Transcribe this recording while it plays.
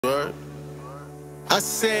I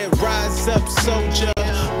said, rise up, soldier.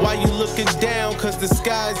 Why you looking down? Cause the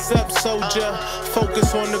sky's up, soldier.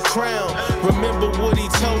 Focus on the crown. Remember what he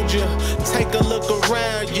told you. Take a look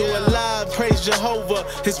around. You're alive, praise Jehovah.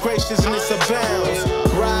 His graciousness abounds.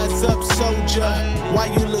 Rise up, soldier. Why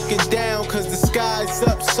you looking down? Cause the sky's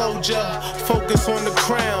up, soldier. Focus on the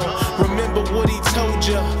crown. Remember what he told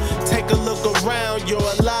you. Take a look around. You're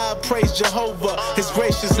alive, praise Jehovah. His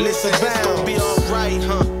graciousness abounds. It's gonna be alright,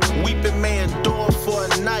 huh? Weeping may endure for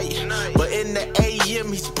a night, but in the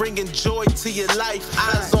AM he's bringing joy to your life.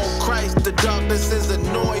 Eyes on Christ, the darkness is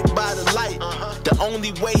annoyed by the light. The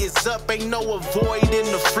only way is up, ain't no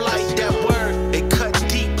avoiding the flight. That word, it cut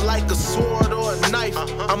deep like a sword or a knife.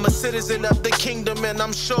 I'm a citizen of the kingdom and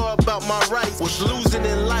I'm sure about my rights. Was losing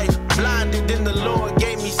in life, blinded, then the Lord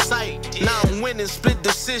gave me sight. Now I'm winning, split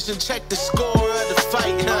decision, check the score of the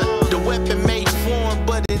fight. The weapon may form,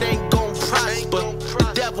 but it ain't gon' prosper.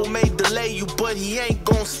 The devil may delay you, but he ain't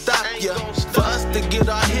gon' stop ya. For us to get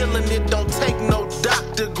our healing, it don't take no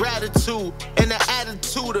doctor. Gratitude and the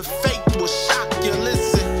attitude of faith will shock you.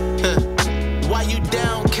 Listen, why you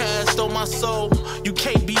downcast, oh my soul? You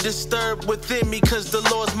can't be disturbed within me, cause the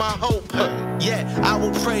Lord's my hope. Yeah, I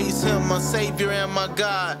will praise him, my Savior and my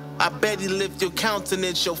God. I bet he lift your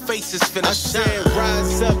countenance, your face is finna shine. I said,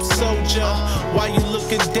 rise up, soldier. Why you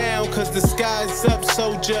looking down? Cause the sky's up,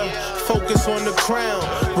 soldier. Focus on the crown.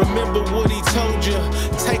 Remember what he told you.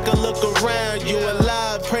 Take a look around. You're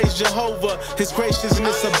alive, praise Jehovah. His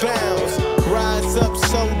graciousness abounds. Rise up,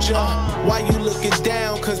 soldier. Why you looking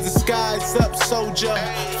down? Cause the sky's up, soldier.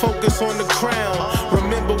 Focus on the crown.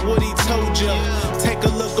 Remember what he told you. Take a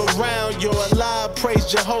look around. You're alive, praise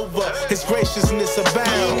Jehovah. His graciousness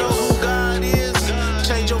abounds. Do you know who God is?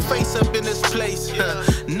 Change your face up in this place.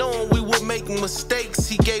 Knowing we were making mistakes,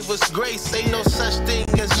 he gave us grace. Ain't no such thing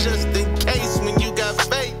as just in case when you got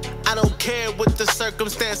faith. I don't care what the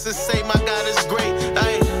circumstances say, my God is great.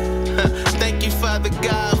 Thank you, Father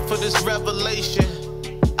God, for this revelation.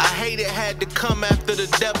 I hate it had to come after the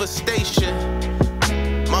devastation.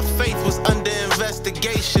 My faith was under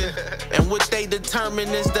investigation, and what they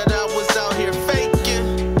determined is that I was out here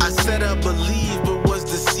faking. I said I believed, but was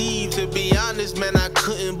deceived. To be honest, man, I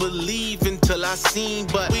couldn't believe until I seen.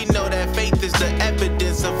 But we know that faith is the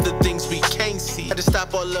evidence of the things we can't see. Had to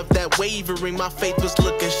stop all of that wavering, my faith was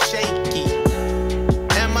looking shaky.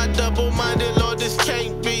 Am I double-minded? Lord, this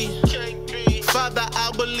can't be. Father,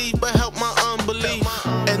 I believe, but help my unbelief.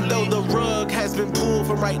 And though the rug has been pulled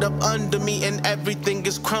from right up under me and everything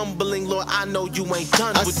is crumbling, Lord, I know you ain't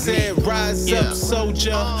done with me. I said, rise up,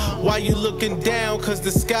 soldier. Why you looking down? Cause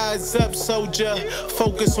the sky's up, soldier.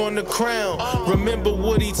 Focus on the crown. Remember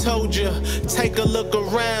what he told you. Take a look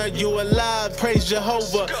around. You alive, praise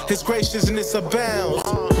Jehovah. His graciousness abounds.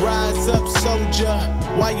 Rise up, soldier.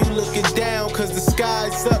 Why you looking down? Cause the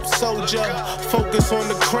sky's up, soldier. Focus on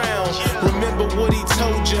the crown. Remember what he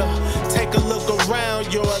told you. Take a look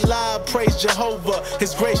around. You're alive, praise Jehovah.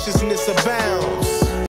 His graciousness abounds.